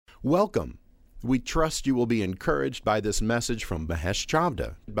Welcome. We trust you will be encouraged by this message from Mahesh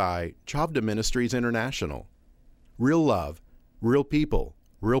Chavda by Chavda Ministries International. Real love, real people,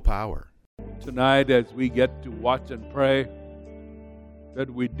 real power. Tonight, as we get to watch and pray, that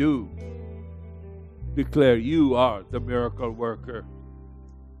we do declare you are the miracle worker.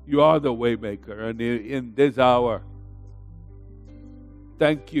 You are the way maker. And in this hour,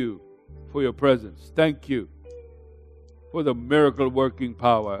 thank you for your presence. Thank you for the miracle working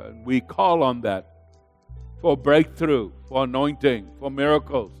power. And we call on that for breakthrough, for anointing, for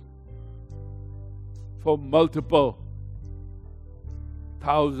miracles, for multiple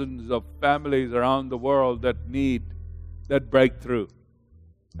thousands of families around the world that need that breakthrough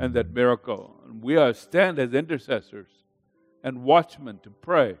and that miracle. And we are stand as intercessors and watchmen to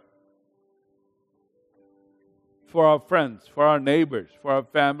pray for our friends, for our neighbors, for our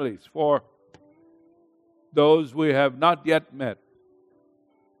families, for those we have not yet met.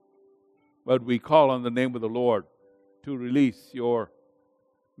 But we call on the name of the Lord to release your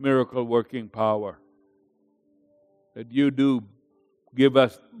miracle working power. That you do give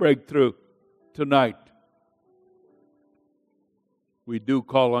us breakthrough tonight. We do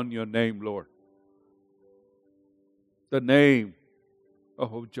call on your name, Lord. The name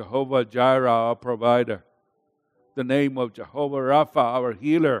of Jehovah Jireh, our provider. The name of Jehovah Rapha, our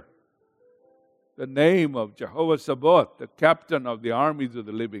healer. The name of Jehovah Sabaoth, the captain of the armies of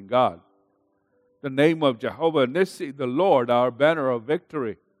the living God. The name of Jehovah Nissi, the Lord, our banner of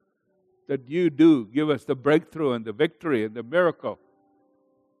victory. That you do give us the breakthrough and the victory and the miracle.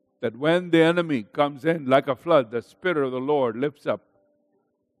 That when the enemy comes in like a flood, the Spirit of the Lord lifts up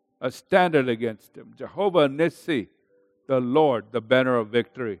a standard against him. Jehovah Nissi, the Lord, the banner of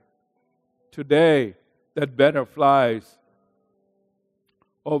victory. Today, that banner flies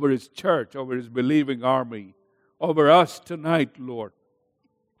over His church, over His believing army, over us tonight, Lord.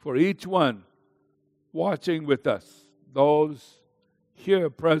 For each one watching with us, those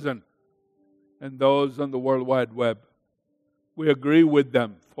here present and those on the World Wide Web, we agree with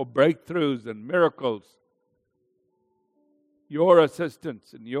them for breakthroughs and miracles. Your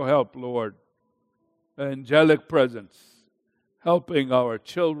assistance and your help, Lord. Angelic presence, helping our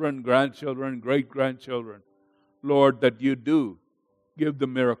children, grandchildren, great-grandchildren. Lord, that you do give the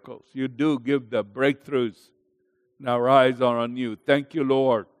miracles. You do give the breakthroughs. And our eyes are on you. Thank you,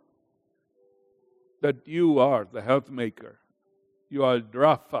 Lord, that you are the health maker. You are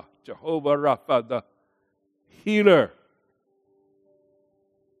Rapha, Jehovah Rapha, the healer.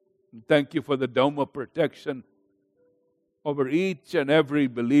 And thank you for the dome of protection over each and every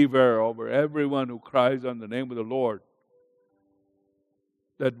believer, over everyone who cries on the name of the Lord.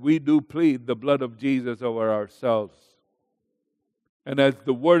 That we do plead the blood of Jesus over ourselves. And as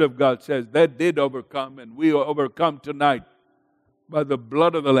the Word of God says, that did overcome, and we overcome tonight by the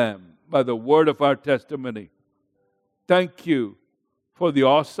blood of the Lamb, by the word of our testimony. Thank you for the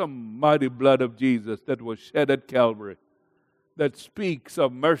awesome, mighty blood of Jesus that was shed at Calvary, that speaks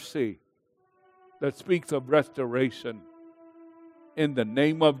of mercy, that speaks of restoration. In the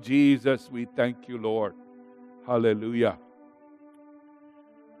name of Jesus, we thank you, Lord. Hallelujah.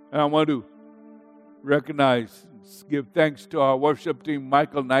 And I want to recognize, give thanks to our worship team,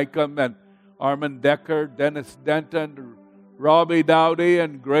 Michael Nykum and Armin Decker, Dennis Denton, Robbie Dowdy,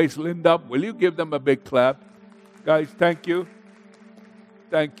 and Grace Lindup. Will you give them a big clap? Guys, thank you.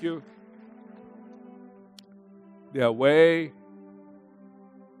 Thank you. They are way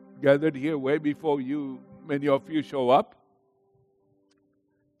gathered here way before you, many of you show up,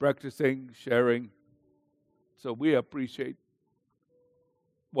 practicing, sharing. So we appreciate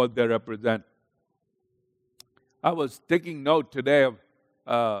what they represent. I was taking note today of,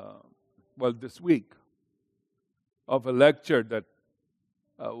 this week, of a lecture that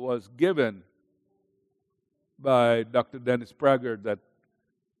was given by Dr. Dennis Prager that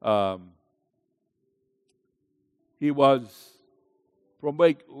he was from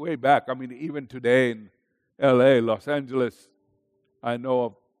way back. I mean, even today in L.A., Los Angeles, I know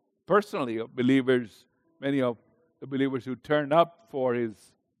of personally of believers, many of the believers who turn up for his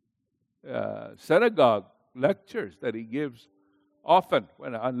synagogue lectures that he gives often,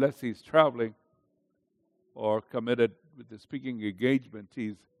 unless he's traveling or committed with the speaking engagement.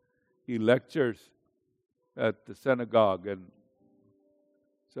 He lectures at the synagogue, and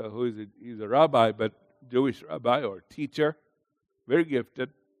so he's a rabbi, but Jewish rabbi or teacher, very gifted,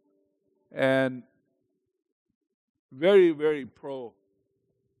 and very, very pro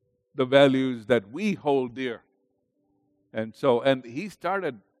the values that we hold dear. And he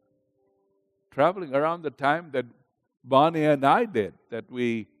started traveling around the time that Bonnie and I did, that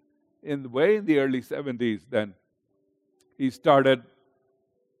we, in the early 70s, then he started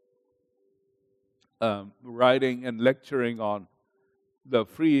writing and lecturing on the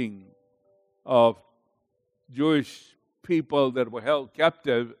freeing of Jewish people that were held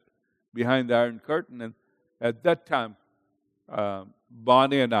captive behind the Iron Curtain. And at that time,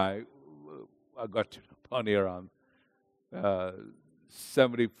 Bonnie and I got to know Bonnie around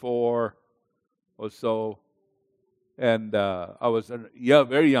 74 or so. And I was a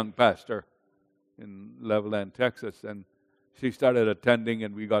very young pastor in Levelland, Texas. And she started attending,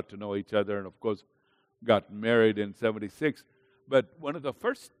 and we got to know each other, and of course, got married in 76. But one of the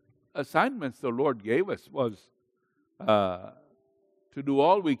first assignments the Lord gave us was to do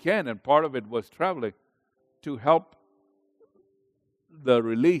all we can, and part of it was traveling, to help the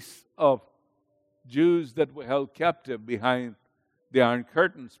release of Jews that were held captive behind the Iron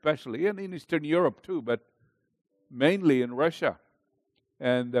Curtain, especially, and in Eastern Europe too, but mainly in Russia.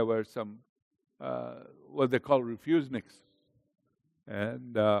 And there were some, what they call refuseniks.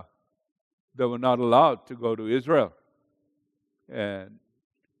 And they were not allowed to go to Israel. And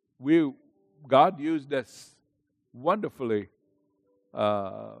God used us wonderfully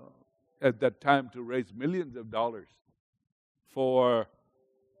at that time to raise millions of dollars for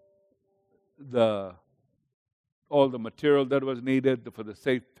all the material that was needed for the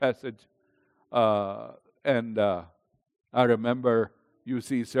safe passage. And I remember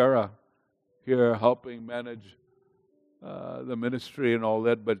UC Sarah here helping manage the ministry and all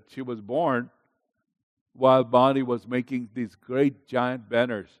that, but she was born while Bonnie was making these great giant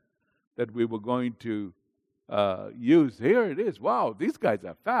banners that we were going to use. Here it is. Wow, these guys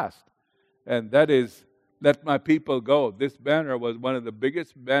are fast. And that is, Let My People Go. This banner was one of the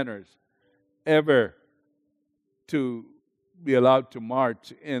biggest banners ever to be allowed to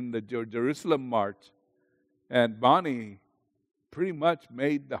march in the Jerusalem March. And Bonnie pretty much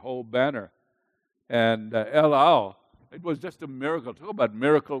made the whole banner. And El Al, it was just a miracle. Talk about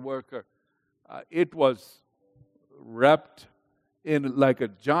miracle worker. It was wrapped in like a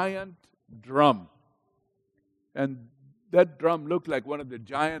giant drum. And that drum looked like one of the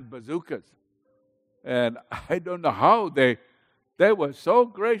giant bazookas. And I don't know how they were so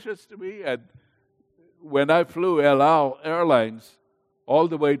gracious to me. And when I flew El Al Airlines all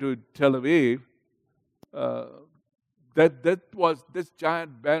the way to Tel Aviv, that was this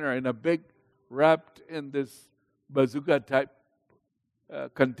giant banner in a big, wrapped in this bazooka type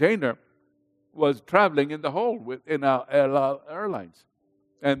container, was traveling in the hold in our El Al Airlines.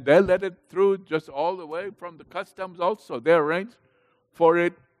 And they let it through just all the way from the customs also. They arranged for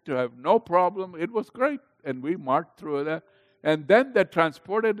it to have no problem. It was great. And we marched through that. And then they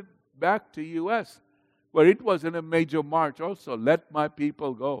transported it back to U.S., where it was in a major march also. Let My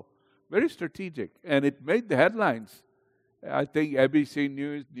People Go. Very strategic. And it made the headlines. I think ABC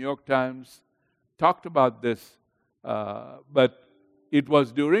News, New York Times talked about this. But it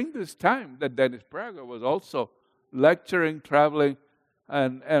was during this time that Dennis Prager was also lecturing, traveling,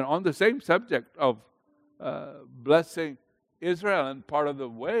 and on the same subject of blessing Israel. And part of the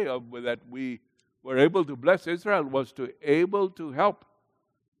way that we were able to bless Israel was to able to help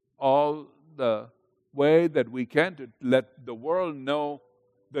all the way that we can to let the world know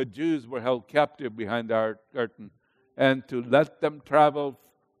the Jews were held captive behind our curtain, and to let them travel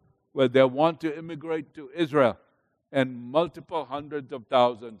where they want to immigrate to Israel. And multiple hundreds of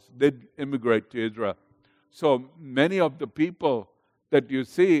thousands did immigrate to Israel. So many of the people that you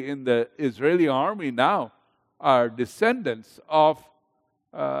see in the Israeli army now are descendants of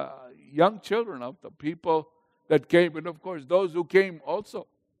young children of the people that came. And of course, those who came also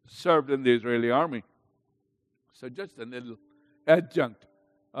served in the Israeli army. So just a little adjunct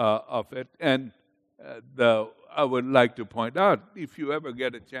of it. And I would like to point out, if you ever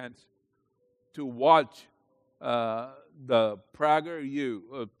get a chance to watch the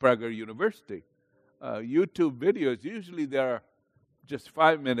Prager University YouTube videos, usually they are just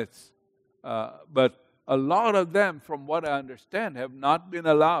 5 minutes, but a lot of them, from what I understand, have not been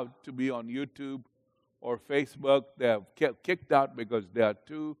allowed to be on YouTube or Facebook. They have kicked out because they are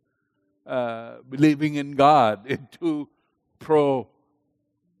too believing in God and too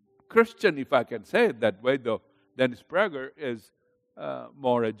pro-Christian, if I can say it that way, though Dennis Prager is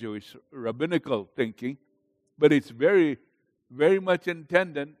more a Jewish rabbinical thinking, but it's very, very much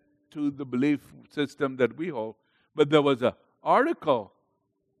intended to the belief system that we hold. But there was an article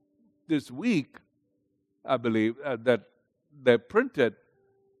this week, I believe, that they printed,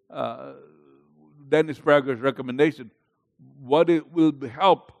 Dennis Prager's recommendation, what it will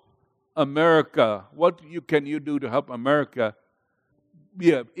help America, what can you do to help America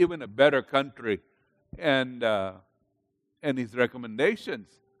be even a better country, and his recommendations,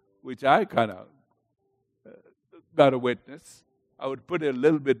 which I kind of got a witness. I would put it a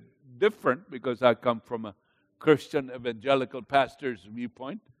little bit different because I come from a Christian evangelical pastor's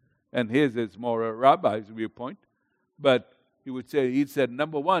viewpoint, and his is more a rabbi's viewpoint. But he said,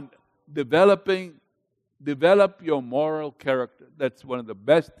 number one, develop your moral character. That's one of the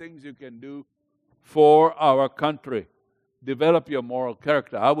best things you can do for our country. Develop your moral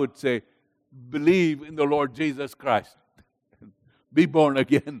character. I would say, believe in the Lord Jesus Christ. Be born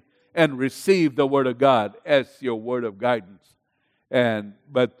again and receive the Word of God as your word of guidance.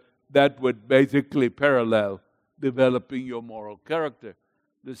 But that would basically parallel developing your moral character.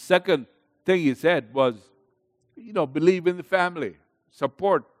 The second thing he said was, believe in the family.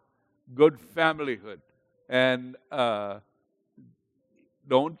 Support good familyhood. And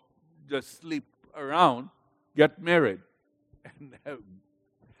don't just sleep around. Get married and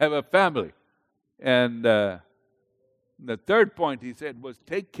have a family. And the third point he said was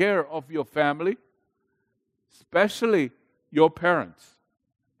take care of your family, especially your parents.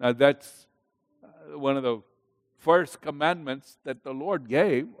 Now that's one of the first commandments that the Lord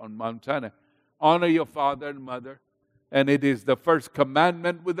gave on Mount Sinai. Honor your father and mother. And it is the first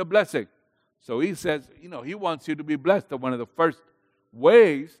commandment with a blessing. So he says, he wants you to be blessed. And one of the first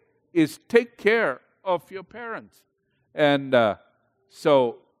ways is take care of your parents. And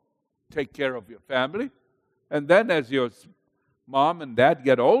so take care of your family. And then as your mom and dad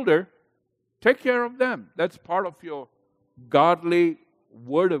get older, take care of them. That's part of your godly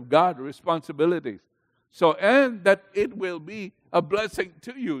Word of God responsibilities. So, and that it will be a blessing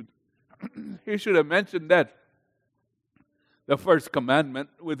to you. He should have mentioned that. The first commandment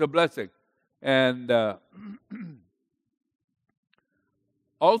with a blessing. And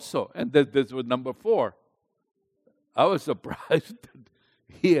also, and this was number 4. I was surprised that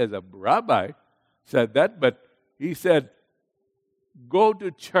he as a rabbi said that, but he said, go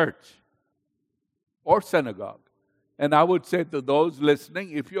to church or synagogue. And I would say to those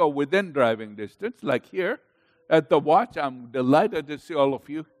listening, if you are within driving distance, like here at the watch, I'm delighted to see all of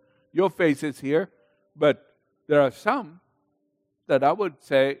you, your faces here. But there are some that I would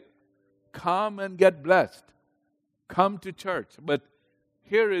say, come and get blessed. Come to church. But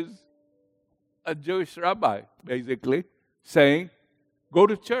here is a Jewish rabbi, basically, saying, go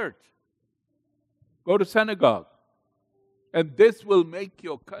to church. Go to synagogue. And this will make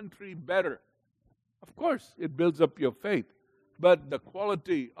your country better. Of course, it builds up your faith. But the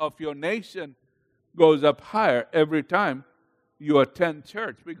quality of your nation goes up higher every time you attend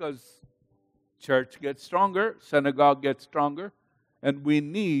church, because church gets stronger, synagogue gets stronger, and we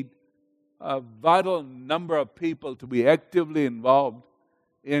need a vital number of people to be actively involved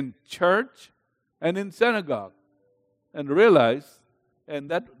in church and in synagogue. And realize, and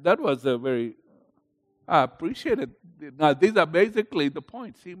that was a very, I appreciate it. Now, these are basically the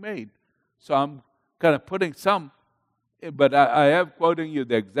points he made. So I'm kind of putting some, but I have quoting you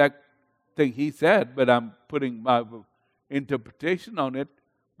the exact thing he said, but I'm putting my interpretation on it.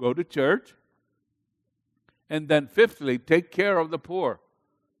 Go to church. And then fifthly, take care of the poor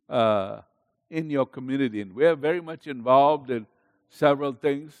in your community. And we are very much involved in several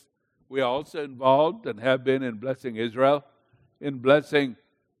things. We are also involved and have been in blessing Israel, in blessing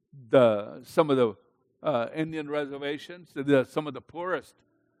some of the Indian reservations, some of the poorest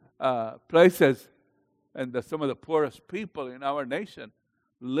places, and some of the poorest people in our nation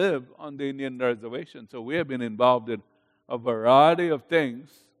live on the Indian reservation. So we have been involved in a variety of things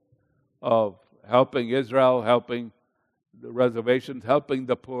of helping Israel, helping the reservations, helping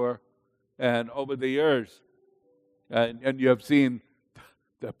the poor. And over the years, and you have seen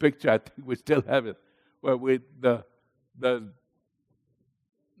the picture, I think we still have it, where we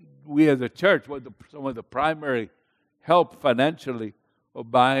as a church were some of the primary help financially of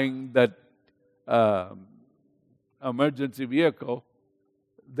buying that emergency vehicle.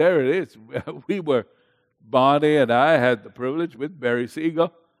 There it is. We were, Bonnie and I had the privilege with Barry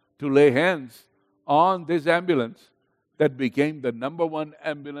Siegel to lay hands on this ambulance that became the number 1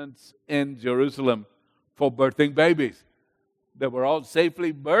 ambulance in Jerusalem for birthing babies. They were all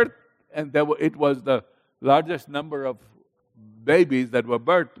safely birthed, and it was the largest number of babies that were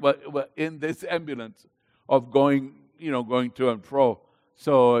birthed were in this ambulance of going to and fro.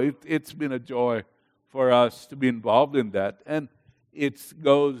 So it's been a joy for us to be involved in that. And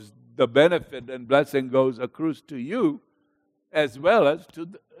the benefit and blessing accrues to you as well as to,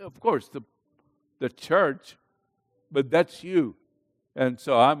 of course, the church, but that's you. And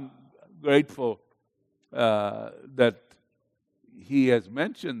so I'm grateful that he has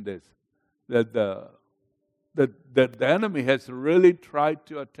mentioned this, that the enemy has really tried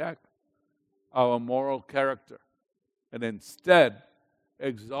to attack our moral character and instead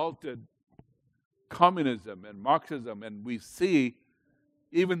exalted communism and Marxism. And we see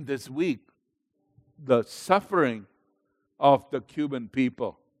even this week, the suffering of the Cuban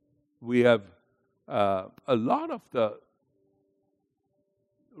people. We have a lot of the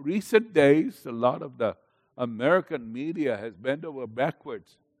recent days, a lot of the American media has bent over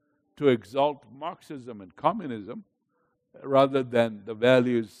backwards to exalt Marxism and communism rather than the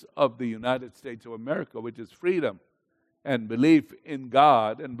values of the United States of America, which is freedom and belief in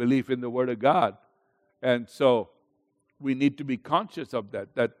God and belief in the Word of God. And so we need to be conscious of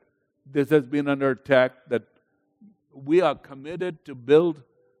that this has been under attack, that we are committed to build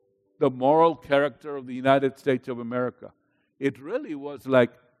the moral character of the United States of America. It really was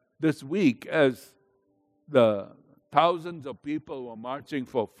like this week, as the thousands of people were marching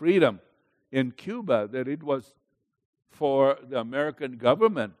for freedom in Cuba, that it was for the American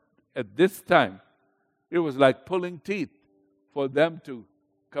government at this time. It was like pulling teeth for them to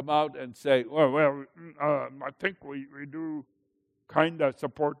come out and say, I think we do kind of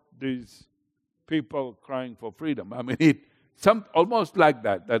support these people crying for freedom. I mean, almost like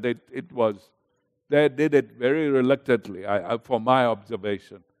that it was, they did it very reluctantly, for my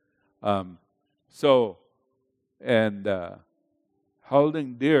observation.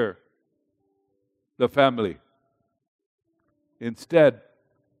 Holding dear the family. Instead,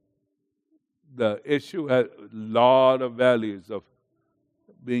 the issue had a lot of values of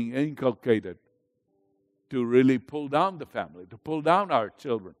being inculcated to really pull down the family, to pull down our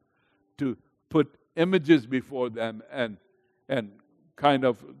children, to put images before them and kind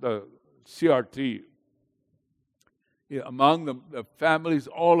of the CRT. Among the families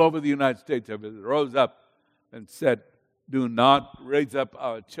all over the United States have rose up and said, do not raise up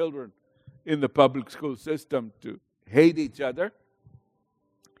our children in the public school system to hate each other,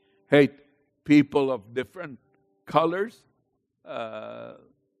 hate people of different colors,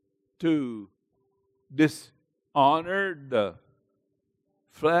 to dishonor the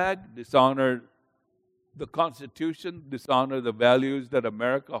flag, dishonor the Constitution, dishonor the values that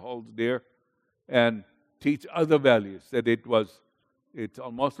America holds dear, and teach other values, that it's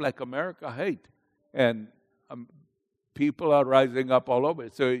almost like America hate. And people are rising up all over.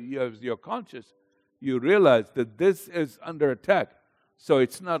 So as you're conscious, you realize that this is under attack. So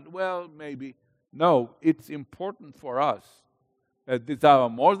it's not, maybe. No, it's important for us at this hour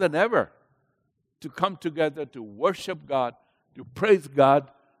more than ever to come together to worship God, to praise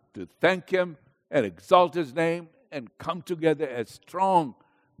God, to thank Him and exalt His name, and come together as strong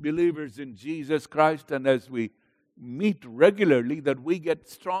believers in Jesus Christ. And as we meet regularly, that we get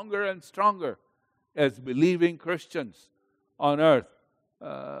stronger and stronger as believing Christians on earth.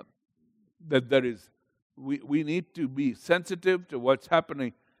 We need to be sensitive to what's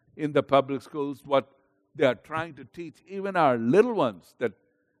happening in the public schools, what they are trying to teach, even our little ones, that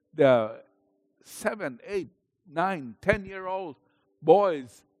they are 7, 8, 9, 10-year-old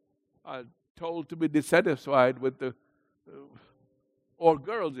boys are told to be dissatisfied with or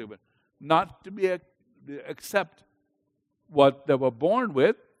girls even, not to accept what they were born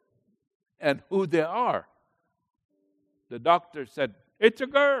with and who they are. The doctor said, it's a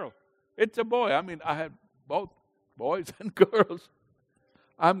girl, it's a boy. I mean, I had both boys and girls.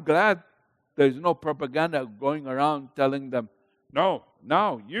 I'm glad there's no propaganda going around telling them, no,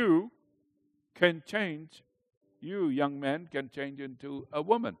 now you can change. You, young man, can change into a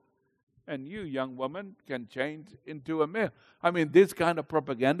woman. And you, young woman, can change into a male. I mean, this kind of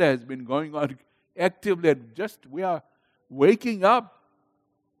propaganda has been going on actively. We are waking up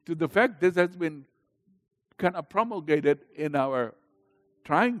to the fact this has been kind of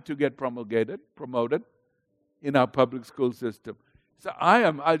trying to get promoted in our public school system. So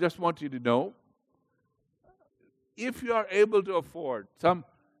I just want you to know, if you are able to afford,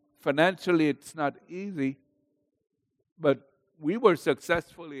 financially it's not easy, but we were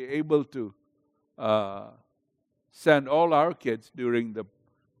successfully able to send all our kids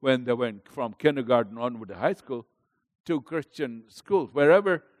when they went from kindergarten onward to high school to Christian schools.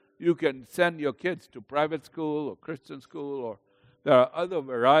 Wherever you can send your kids to private school or Christian school, or there are other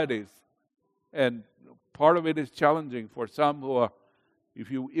varieties. And part of it is challenging for some who are, if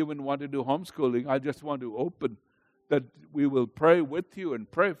you even want to do homeschooling, I just want to open that we will pray with you and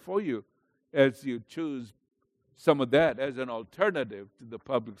pray for you as you choose some of that as an alternative to the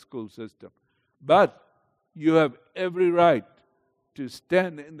public school system. But you have every right to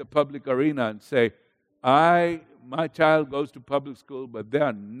stand in the public arena and say, my child goes to public school, but they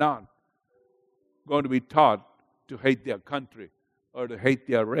are not going to be taught to hate their country or to hate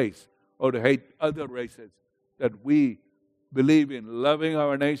their race or to hate other races. That we believe in loving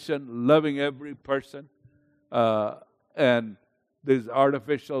our nation, loving every person, and these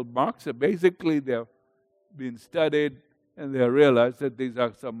artificial marks, basically they're been studied And they realized that these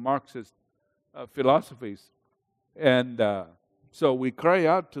are some Marxist philosophies. And so we cry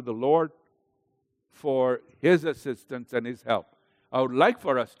out to the Lord for His assistance and His help. I would like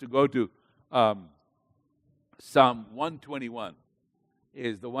for us to go to Psalm 121.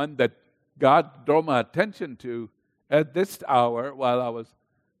 Is the one that God drew my attention to at this hour while I was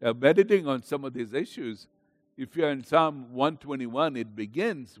meditating on some of these issues. If you're in Psalm 121, it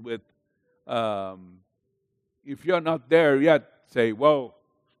begins with, if you're not there yet, say, whoa.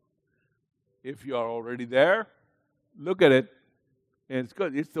 If you're already there, look at it. And it's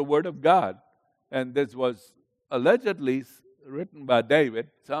good. It's the Word of God. And this was allegedly written by David.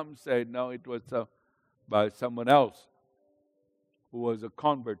 Some say, no, it was by someone else who was a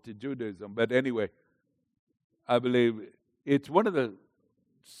convert to Judaism. But anyway, I believe it's one of the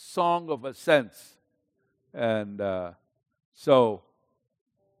Song of Ascents. And so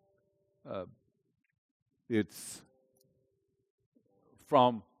it's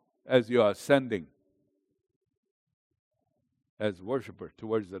from as you are ascending as worshiper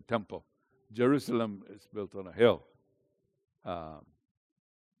towards the temple. Jerusalem is built on a hill.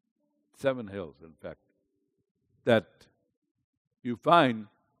 7 hills, in fact, that you find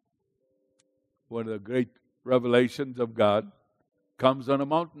one of the great revelations of God comes on a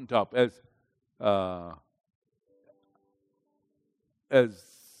mountaintop as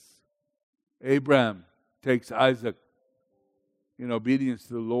Abraham takes Isaac in obedience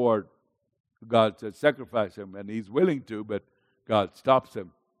to the Lord. God says, sacrifice him, and he's willing to, but God stops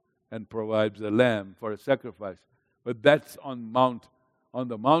him and provides a lamb for a sacrifice. But that's on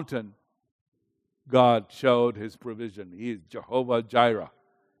the mountain, God showed His provision. He is Jehovah Jireh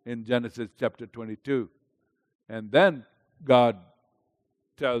in Genesis chapter 22. And then God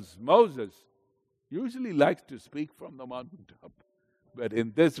tells Moses, usually likes to speak from the mountaintop. But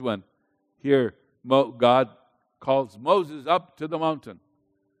in this one, here, God calls Moses up to the mountain.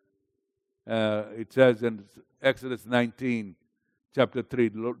 It says in Exodus 19, chapter 3,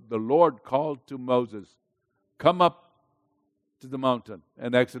 the Lord called to Moses, come up to the mountain.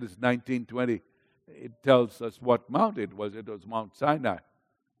 And Exodus 19:20, it tells us what mount it was. It was Mount Sinai.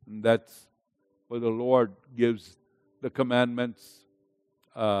 And that's where the Lord gives the commandments.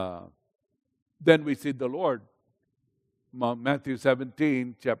 Then we see the Lord, Matthew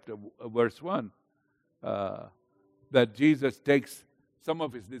 17, verse 1, that Jesus takes some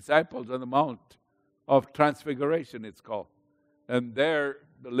of His disciples on the Mount of Transfiguration, it's called. And there,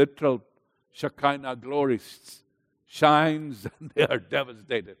 the literal Shekinah glory shines, and they are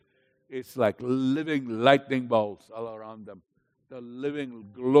devastated. It's like living lightning bolts all around them. The living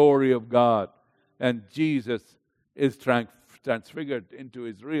glory of God. And Jesus is transfigured into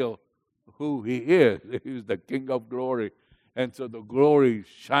His real who He is. He's the King of glory. And so the glory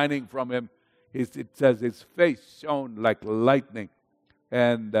shining from Him, it says His face shone like lightning.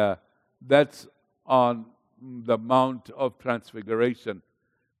 And that's on the Mount of Transfiguration.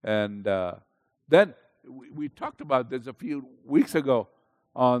 And then we talked about this a few weeks ago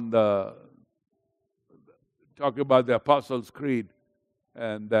on talking about the Apostles' Creed,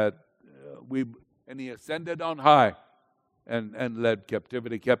 and that and He ascended on high and led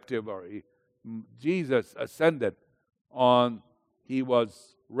captivity captive, or Jesus ascended He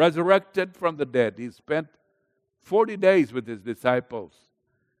was resurrected from the dead. He spent 40 days with His disciples,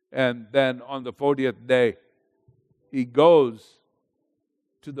 and then on the 40th day, He goes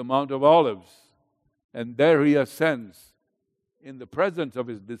to the Mount of Olives, and there He ascends in the presence of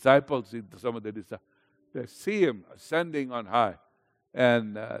His disciples. Some of the disciples, they see Him ascending on high,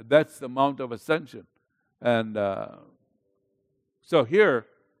 and that's the Mount of Ascension. And so here,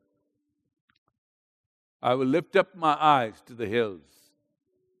 I will lift up my eyes to the hills.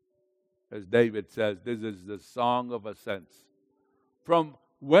 As David says, this is the song of ascents. From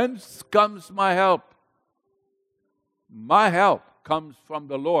whence comes my help? My help comes from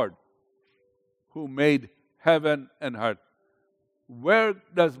the Lord, who made heaven and earth. Where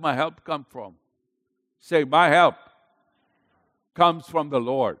does my help come from? Say, my help comes from the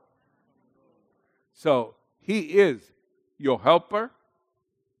Lord. So He is your helper,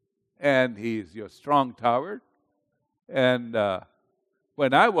 and He is your strong tower. And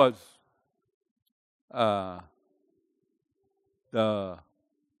when I was the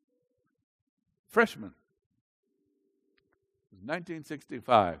freshman, it was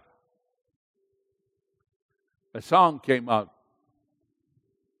 1965, a song came out.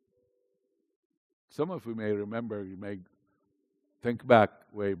 Some of you may remember, you may think back,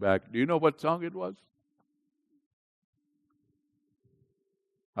 way back. Do you know what song it was?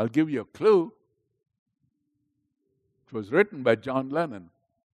 I'll give you a clue. It was written by John Lennon.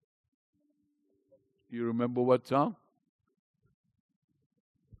 You remember what song?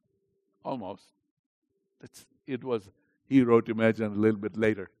 almost. He wrote Imagine a little bit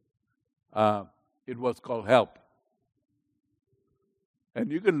later. It was called Help.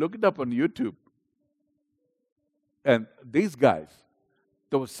 And you can look it up on YouTube. And these guys,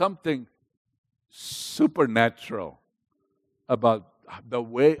 there was something supernatural about the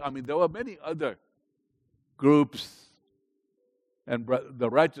way, there were many other groups, and the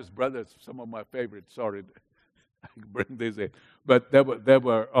Righteous Brothers, some of my favorites, sorry, I bring this in, but they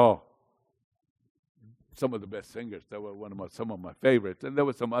were some of the best singers. They were some of my favorites, and there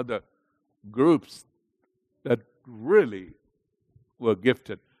were some other groups that really were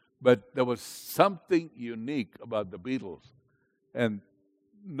gifted. But there was something unique about the Beatles, and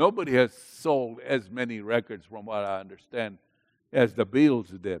nobody has sold as many records, from what I understand, as the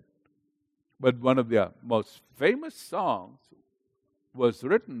Beatles did. But one of their most famous songs was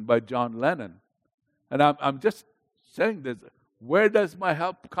written by John Lennon. And I'm just saying this, where does my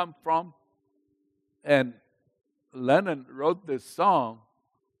help come from? And Lennon wrote this song,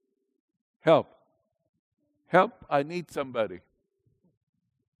 Help. Help, I need somebody.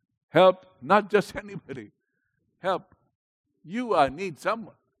 Help, not just anybody. Help, you, I need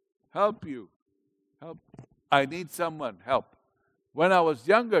someone. Help you. Help, I need someone. Help. When I was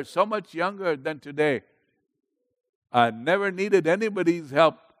younger, so much younger than today, I never needed anybody's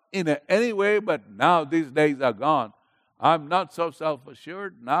help in any way, but now these days are gone. I'm not so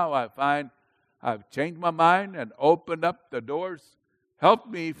self-assured. Now I find I've changed my mind and opened up the doors. Help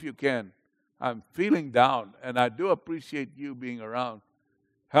me if you can. I'm feeling down, and I do appreciate you being around.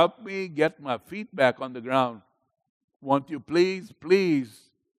 Help me get my feet back on the ground. Won't you please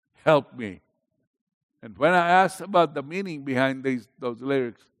help me? And when I asked about the meaning behind those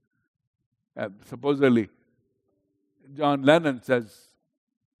lyrics, supposedly John Lennon says,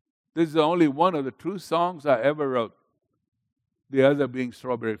 this is only one of the true songs I ever wrote. The other being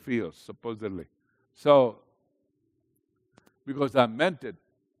Strawberry Fields, supposedly. So, because I meant it,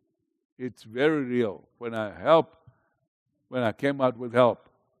 it's very real. When I came out with help,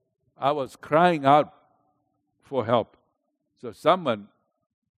 I was crying out for help. So someone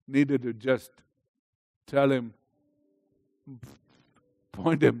needed to just tell him,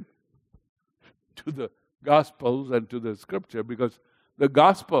 point him to the Gospels and to the Scripture, because the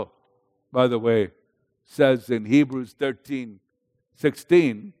Gospel, by the way, says in Hebrews 13:16,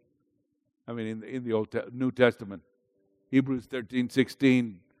 in the New Testament, Hebrews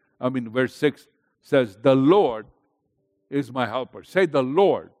 13:16, verse 6 says, the Lord is my helper. Say, the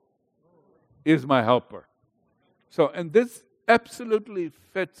Lord is my helper. So, and this absolutely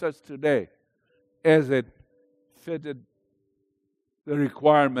fits us today as it fitted the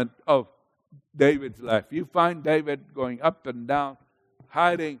requirement of David's life. You find David going up and down,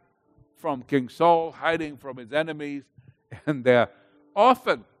 hiding from King Saul, hiding from his enemies, and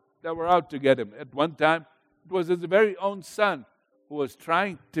often they were out to get him. At one time, it was his very own son who was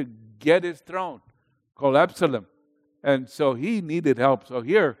trying to get his throne, called Absalom. And so he needed help. So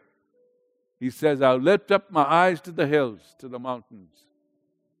here, he says, I'll lift up my eyes to the hills, to the mountains.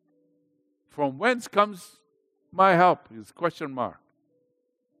 From whence comes my help? Is question mark.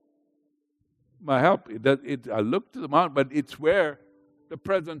 My help, I look to the mountain, but it's where the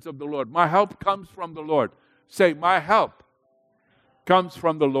presence of the Lord. My help comes from the Lord. Say, my help comes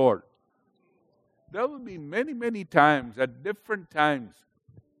from the Lord. There will be many, many times, at different times,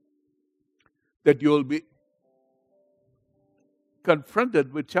 that you will be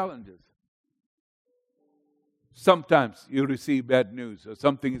confronted with challenges. Sometimes you receive bad news or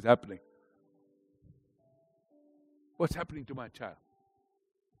something is happening. What's happening to my child?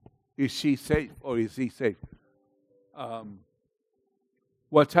 Is she safe or is he safe?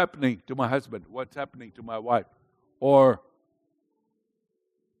 What's happening to my husband? What's happening to my wife? Or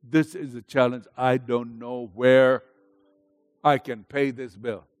this is a challenge. I don't know where I can pay this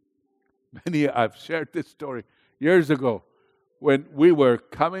bill. I've shared this story years ago when we were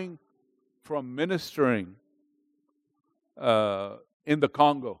coming from ministering in the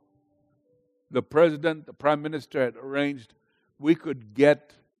Congo. The president, the prime minister had arranged we could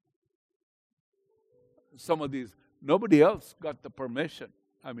get some of these. Nobody else got the permission.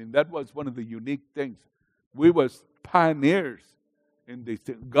 That was one of the unique things. We were pioneers in these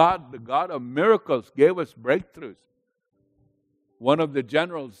things. God, the God of miracles, gave us breakthroughs. One of the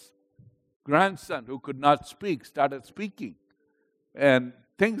general's grandson who could not speak started speaking. And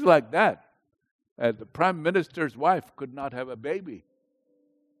things like that. And the prime minister's wife could not have a baby.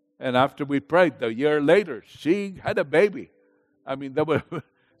 And after we prayed, a year later, she had a baby.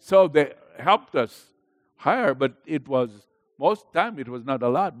 So they helped us hire, but most time it was not a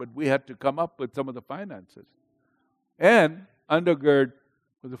lot, but we had to come up with some of the finances. And undergird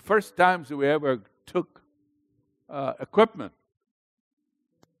was the first times we ever took equipment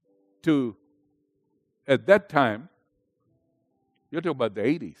to, at that time, you're talking about the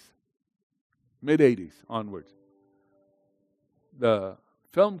 80s, mid-80s onwards. The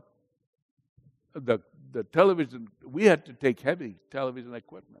film, the television, we had to take heavy television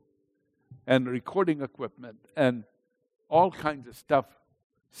equipment and recording equipment and all kinds of stuff,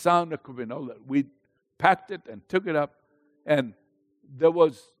 sound equipment, all that. We packed it and took it up, and there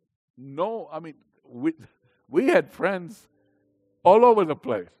was no, we had friends all over the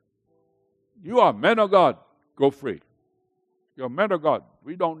place. You are men of God, go free. You're men of God,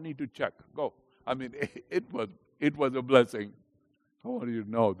 we don't need to check, go. It was a blessing. I want you to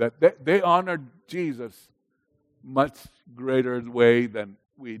know that they honored Jesus much greater way than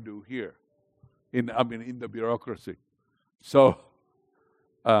we do here, in the bureaucracy. So,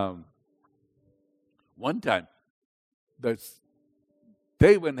 one time, they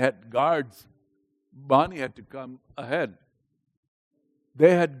even had guards. Bonnie had to come ahead.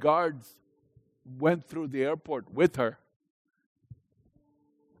 They had guards, went through the airport with her,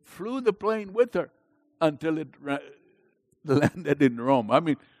 flew the plane with her until it landed in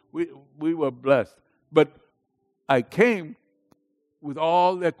Rome. We were blessed. But I came with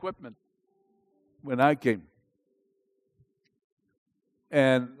all the equipment when I came.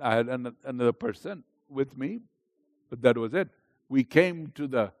 And I had another person with me, but that was it. We changed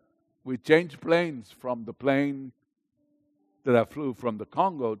planes from the plane that I flew from the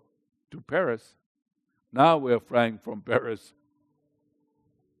Congo to Paris. Now we're flying from Paris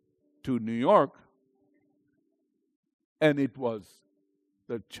to New York. And it was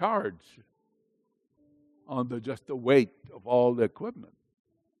the charge on just the weight of all the equipment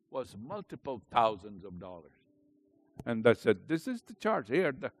was multiple thousands of dollars. And I said, this is the charge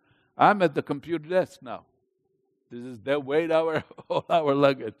here. I'm at the computer desk now. This is their weight, all our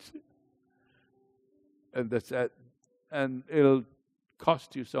luggage. And they said, and it'll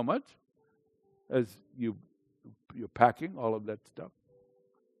cost you so much as you're packing all of that stuff.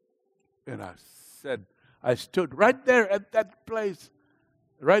 And I stood right there at that place,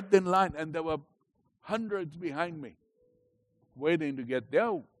 right in line, and there were hundreds behind me waiting to get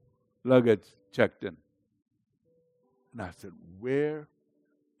their luggage checked in. And I said, where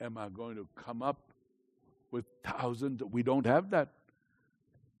am I going to come up with thousands? We don't have that.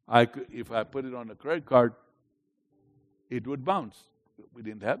 If I put it on a credit card, it would bounce. We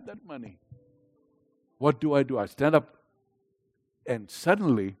didn't have that money. What do? I stand up, and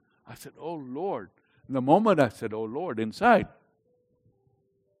suddenly I said, oh Lord. And the moment I said, oh Lord, inside,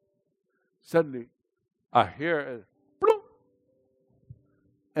 suddenly I hear a bloop,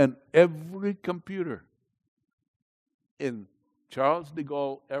 and every computer in Charles de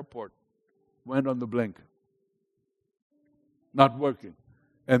Gaulle Airport went on the blink. Not working.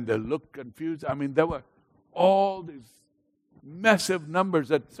 And they looked confused. There were all these massive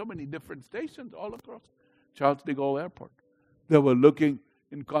numbers at so many different stations all across Charles de Gaulle Airport. They were looking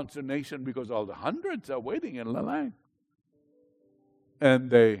in consternation because all the hundreds are waiting in the line.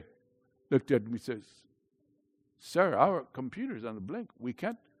 And they looked at me and says, sir, our computer's on the blink. We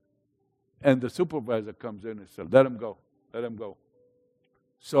can't. And the supervisor comes in and says, let him go. Let him go.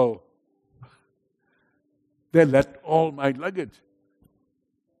 So they let all my luggage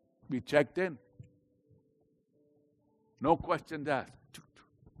be checked in. No questions asked.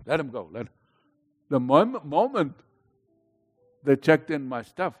 Let him go. The moment they checked in my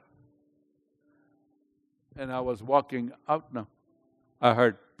stuff, and I was walking out now, I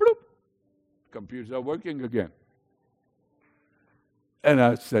heard, bloop, computers are working again. And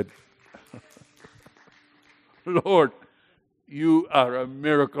I said, Lord, you are a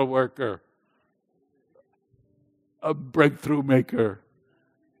miracle worker, a breakthrough maker.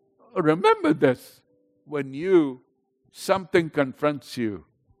 Remember this, when something confronts you,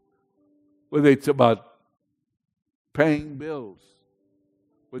 whether it's about paying bills,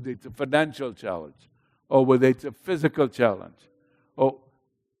 whether it's a financial challenge, or whether it's a physical challenge. Oh,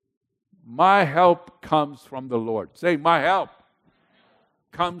 my help comes from the Lord. Say, my help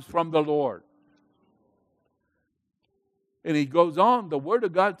comes from the Lord. And he goes on, the Word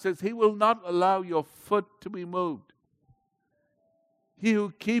of God says, He will not allow your foot to be moved. He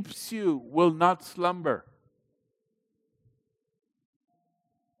who keeps you will not slumber.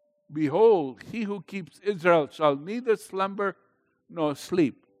 Behold, He who keeps Israel shall neither slumber nor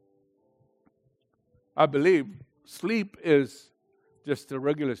sleep. I believe sleep is just a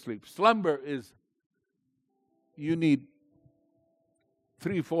regular sleep. Slumber is you need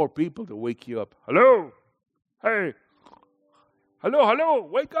 3-4 people to wake you up. Hello? Hey. Hello,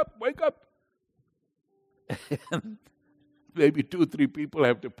 wake up. maybe 2, 3 people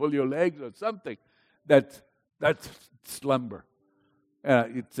have to pull your legs or something. That's slumber.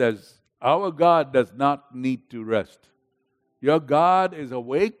 It says, our God does not need to rest. Your God is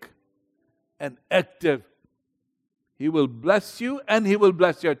awake and active. He will bless you and He will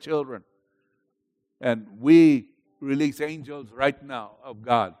bless your children. And we release angels right now of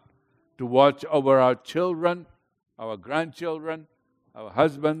God to watch over our children, our grandchildren, our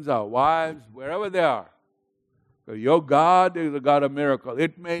husbands, our wives, wherever they are. So your God is a God of miracle.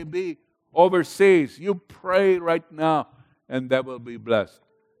 It may be overseas. You pray right now and they will be blessed.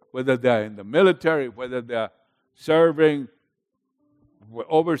 Whether they're in the military, whether they're serving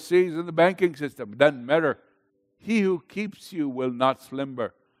overseas in the banking system, it doesn't matter. He who keeps you will not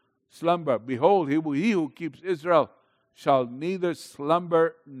slumber. Behold, he who keeps Israel shall neither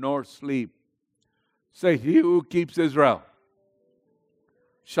slumber nor sleep. Say, he who keeps Israel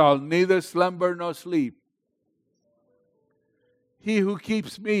shall neither slumber nor sleep. He who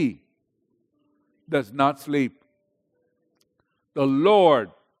keeps me does not sleep. The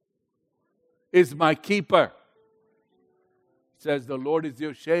Lord is my keeper. It says, the Lord is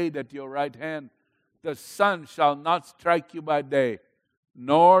your shade at your right hand. The sun shall not strike you by day,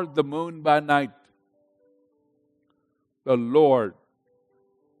 nor the moon by night. The Lord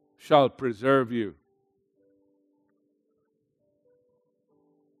shall preserve you.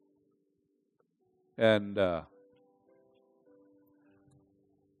 And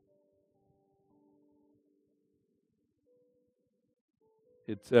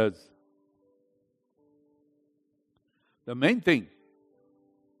it says, the main thing,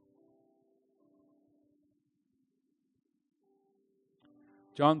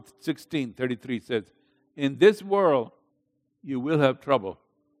 John 16:33 says, in this world you will have trouble.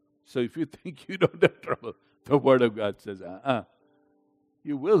 So if you think you don't have trouble, the Word of God says,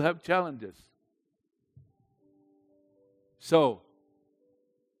 you will have challenges. So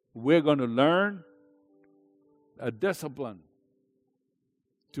we're going to learn a discipline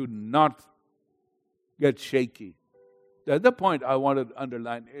to not get shaky. The other point I want to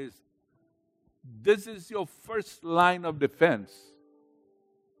underline is, this is your first line of defense,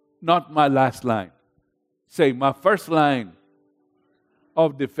 not my last line. Say, my first line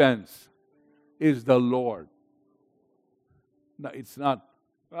of defense is the Lord. No, it's not,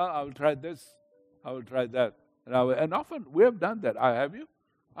 well, I will try this, I will try that. And often we have done that. Have you?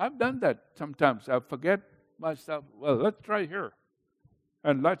 I've done that sometimes. I forget myself. Well, let's try here.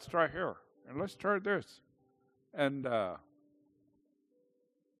 And let's try here. And let's try this. And there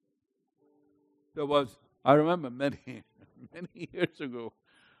was, I remember many years ago.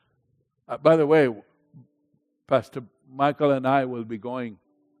 By the way, Pastor Michael and I will be going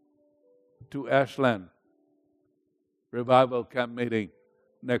to Ashland Revival Camp meeting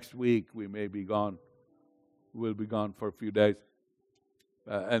next week. We may be gone. We'll be gone for a few days.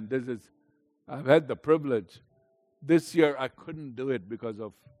 And this is, I've had the privilege. This year I couldn't do it because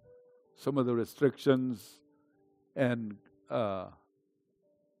of some of the restrictions. And but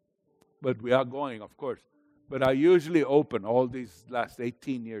we are going, of course. But I usually open all these last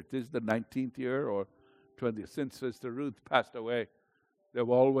 18 years. This is the 19th year or 20th. Since Sister Ruth passed away, they've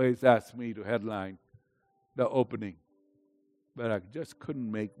always asked me to headline the opening. But I just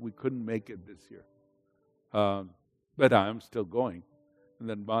we couldn't make it this year. But I am still going. And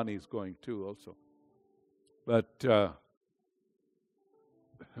then Bonnie's going too also. But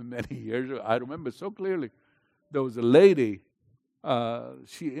many years ago, I remember so clearly, there was a lady,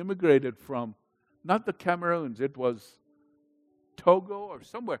 she immigrated from, not the Cameroons, it was Togo or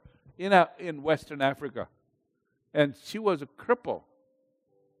somewhere in Western Africa. And she was a cripple.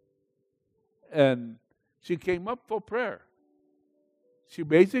 And she came up for prayer. She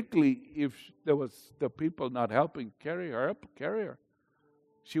basically, if there was the people not helping carry her,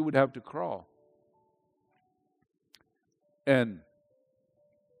 she would have to crawl. And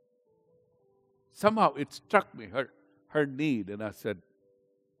somehow it struck me, her need, and I said,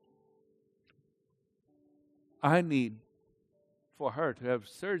 I need for her to have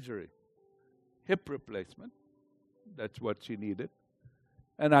surgery, hip replacement. That's what she needed.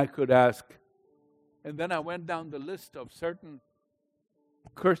 And I could ask, and then I went down the list of certain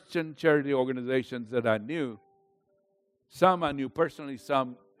Christian charity organizations that I knew. Some I knew personally,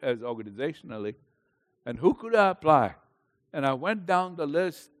 some as organizationally. And who could I apply? And I went down the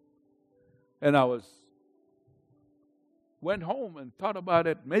list, and went home and thought about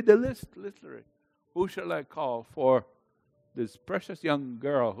it, made the list literally. Who shall I call for this precious young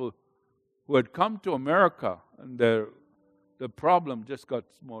girl who had come to America, and the problem just got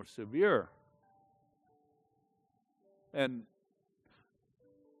more severe. And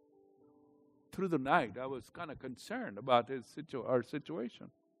through the night, I was kind of concerned about our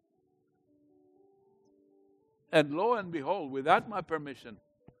situation. And lo and behold, without my permission,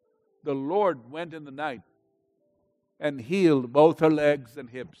 the Lord went in the night and healed both her legs and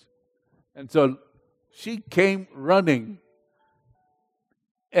hips. And so she came running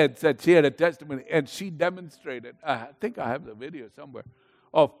and said she had a testimony, and she demonstrated, I think I have the video somewhere,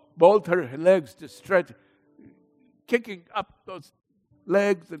 of both her legs just stretched, kicking up those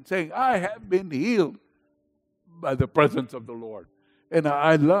legs and saying, I have been healed by the presence of the Lord. And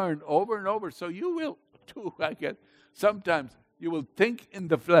I learned over and over, so you will too, I guess. Sometimes you will think in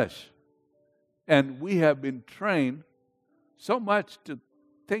the flesh. And we have been trained so much to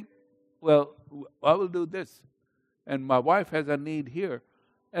think, well, I will do this. And my wife has a need here,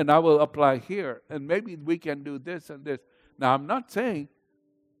 and I will apply here. And maybe we can do this and this. Now, I'm not saying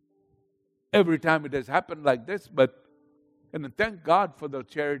every time it has happened like this, and thank God for the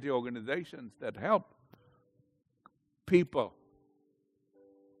charity organizations that help people.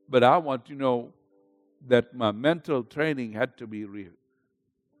 But I want you to know that my mental training had to be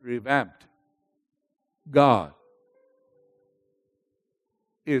revamped. God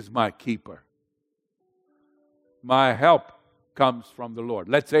is my keeper. My help comes from the Lord.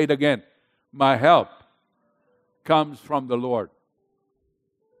 Let's say it again. My help comes from the Lord.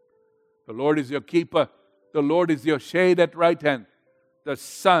 The Lord is your keeper. The Lord is your shade at right hand. The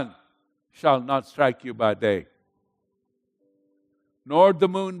sun shall not strike you by day, nor the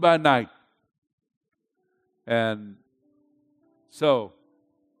moon by night. And so,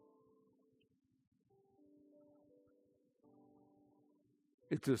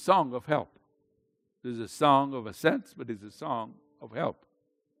 it's a song of help. It's a song of ascents, but it's a song of help.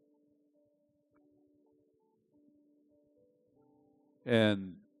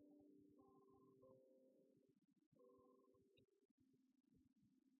 And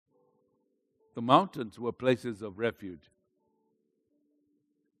the mountains were places of refuge.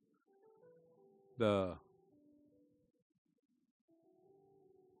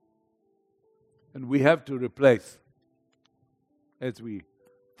 And we have to replace, as we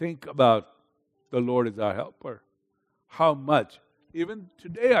think about the Lord as our helper, how much. Even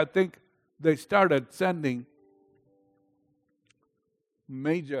today, I think they started sending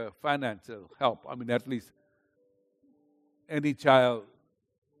major financial help. I mean, at least any child,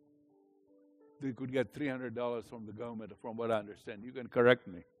 they could get $300 from the government, from what I understand. You can correct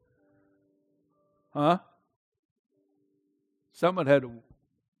me. Huh? Someone had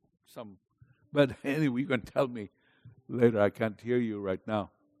some, but anyway, you can tell me later. I can't hear you right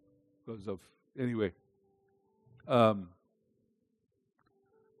now because of, anyway.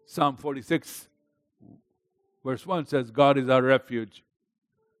 Psalm 46, verse 1 says, God is our refuge,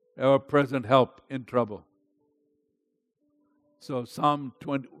 our present help in trouble. So Psalm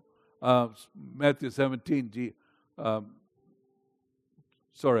 20, Matthew 17,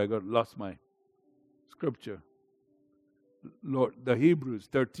 sorry, I lost my scripture. Lord, the Hebrews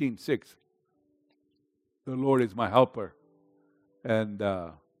 13:6. The Lord is my helper. And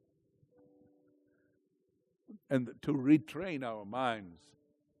to retrain our minds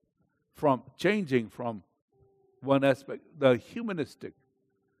from changing from one aspect, the humanistic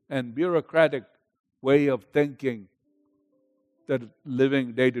and bureaucratic way of thinking that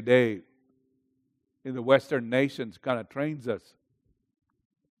living day to day in the Western nations kind of trains us.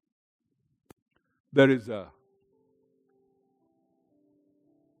 There is a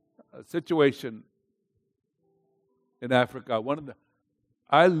situation in Africa.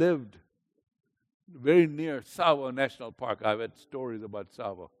 I lived very near Tsavo National Park. I've had stories about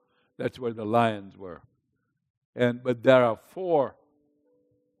Tsavo. That's where the lions were. But there are 4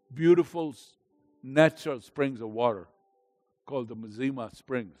 beautiful natural springs of water called the Mazima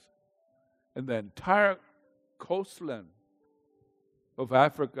Springs. And the entire coastline of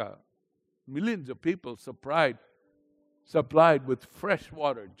Africa, millions of people supplied with fresh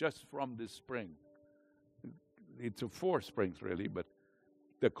water just from this spring. It's 4 springs really, but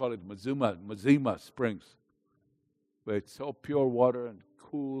they call it Mazima Springs. But it's so pure water and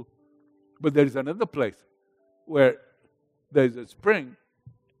cool. But there's another place where there's a spring,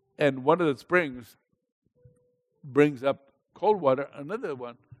 and one of the springs brings up cold water. Another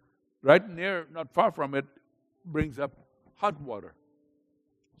one, right near, not far from it, brings up hot water.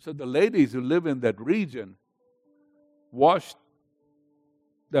 So the ladies who live in that region wash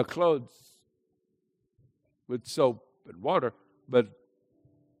their clothes with soap and water, but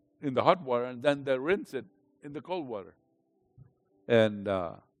in the hot water, and then they rinse it in the cold water. And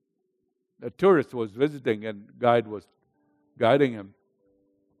a tourist was visiting, and guide was guiding him.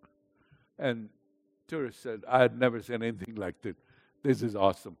 And tourist said, I had never seen anything like this. This is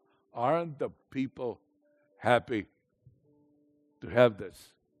awesome. aren't the people happy to have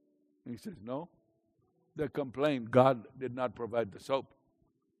this? And he says, no. They complained God did not provide the soap.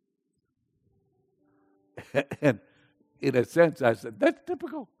 And in a sense, I said, that's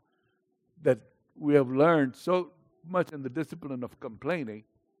typical. That we have learned so much in the discipline of complaining,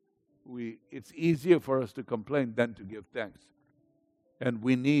 it's easier for us to complain than to give thanks. And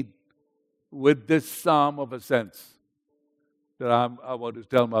we need, with this psalm of ascents, that I want to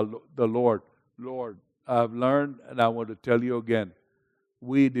tell the Lord, Lord, I've learned and I want to tell you again,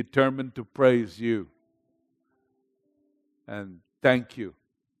 we determined to praise you. And thank you.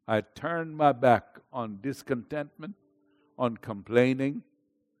 I turn my back on discontentment, on complaining,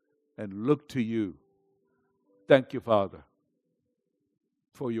 and look to you. Thank you, Father,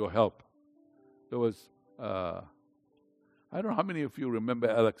 for your help. There was, I don't know how many of you remember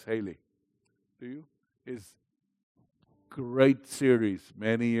Alex Haley. Do you? His great series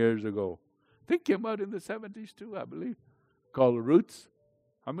many years ago. I think came out in the 70s too, I believe, called Roots.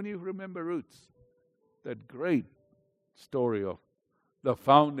 How many of you remember Roots? That great story of the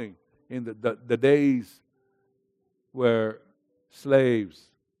founding in the days where slaves,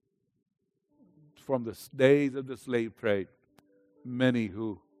 from the days of the slave trade, many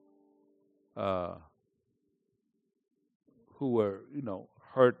who were,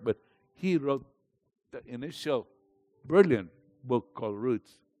 hurt, but he wrote the initial brilliant book called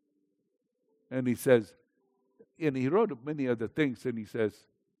Roots. And he says, and he wrote many other things, and he says,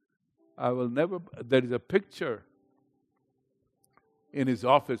 there is a picture in his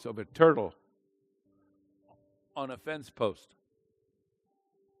office of a turtle on a fence post.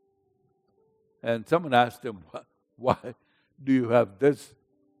 And someone asked him, why do you have this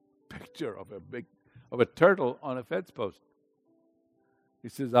picture of a turtle on a fence post? He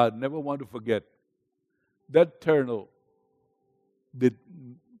says, I never want to forget. That turtle did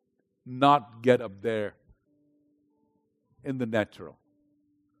not get up there in the natural.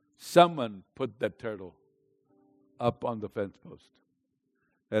 Someone put that turtle up on the fence post.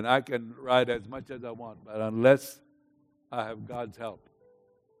 And I can ride as much as I want, but unless I have God's help,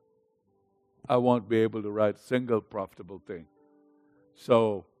 I won't be able to ride a single profitable thing.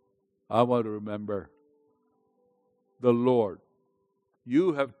 So I want to remember the Lord.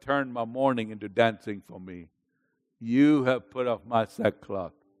 You have turned my mourning into dancing for me. You have put off my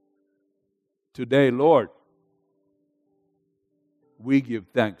sackcloth. Today, Lord, we give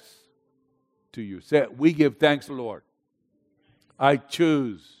thanks to you. Say, we give thanks, Lord. I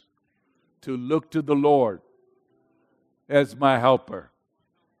choose to look to the Lord as my helper.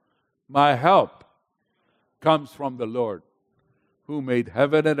 My help comes from the Lord who made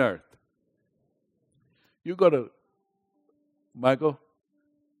heaven and earth. Michael,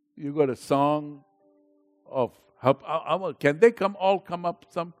 you got a song of help. Can they all come up?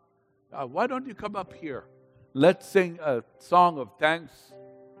 Why don't you come up here? Let's sing a song of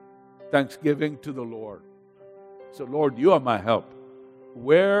thanksgiving to the Lord. So, Lord, you are my help.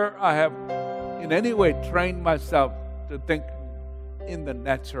 Where I have in any way trained myself to think in the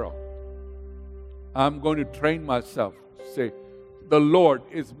natural, I'm going to train myself to say, the Lord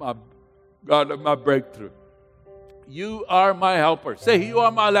is my God of my breakthrough. You are my helper. Say, you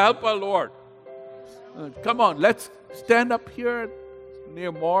are my helper, Lord. Come on, let's stand up here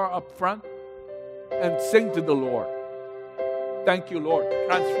near more up front and sing to the Lord. Thank you, Lord.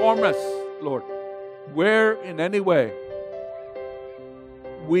 Transform us, Lord. Where in any way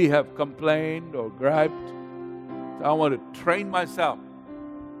we have complained or griped, I want to train myself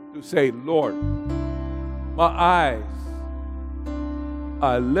to say, Lord, my eyes,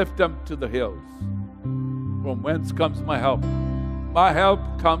 I lift them to the hills. From whence comes my help? My help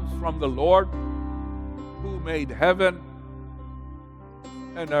comes from the Lord who made heaven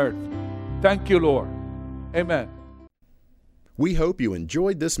and earth. Thank you, Lord. Amen. We hope you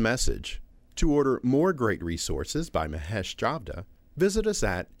enjoyed this message. To order more great resources by Mahesh Chavda, visit us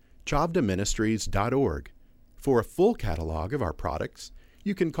at chavdaministries.org. For a full catalog of our products,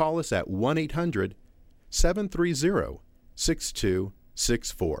 you can call us at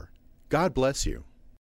 1-800-730-6264. God bless you.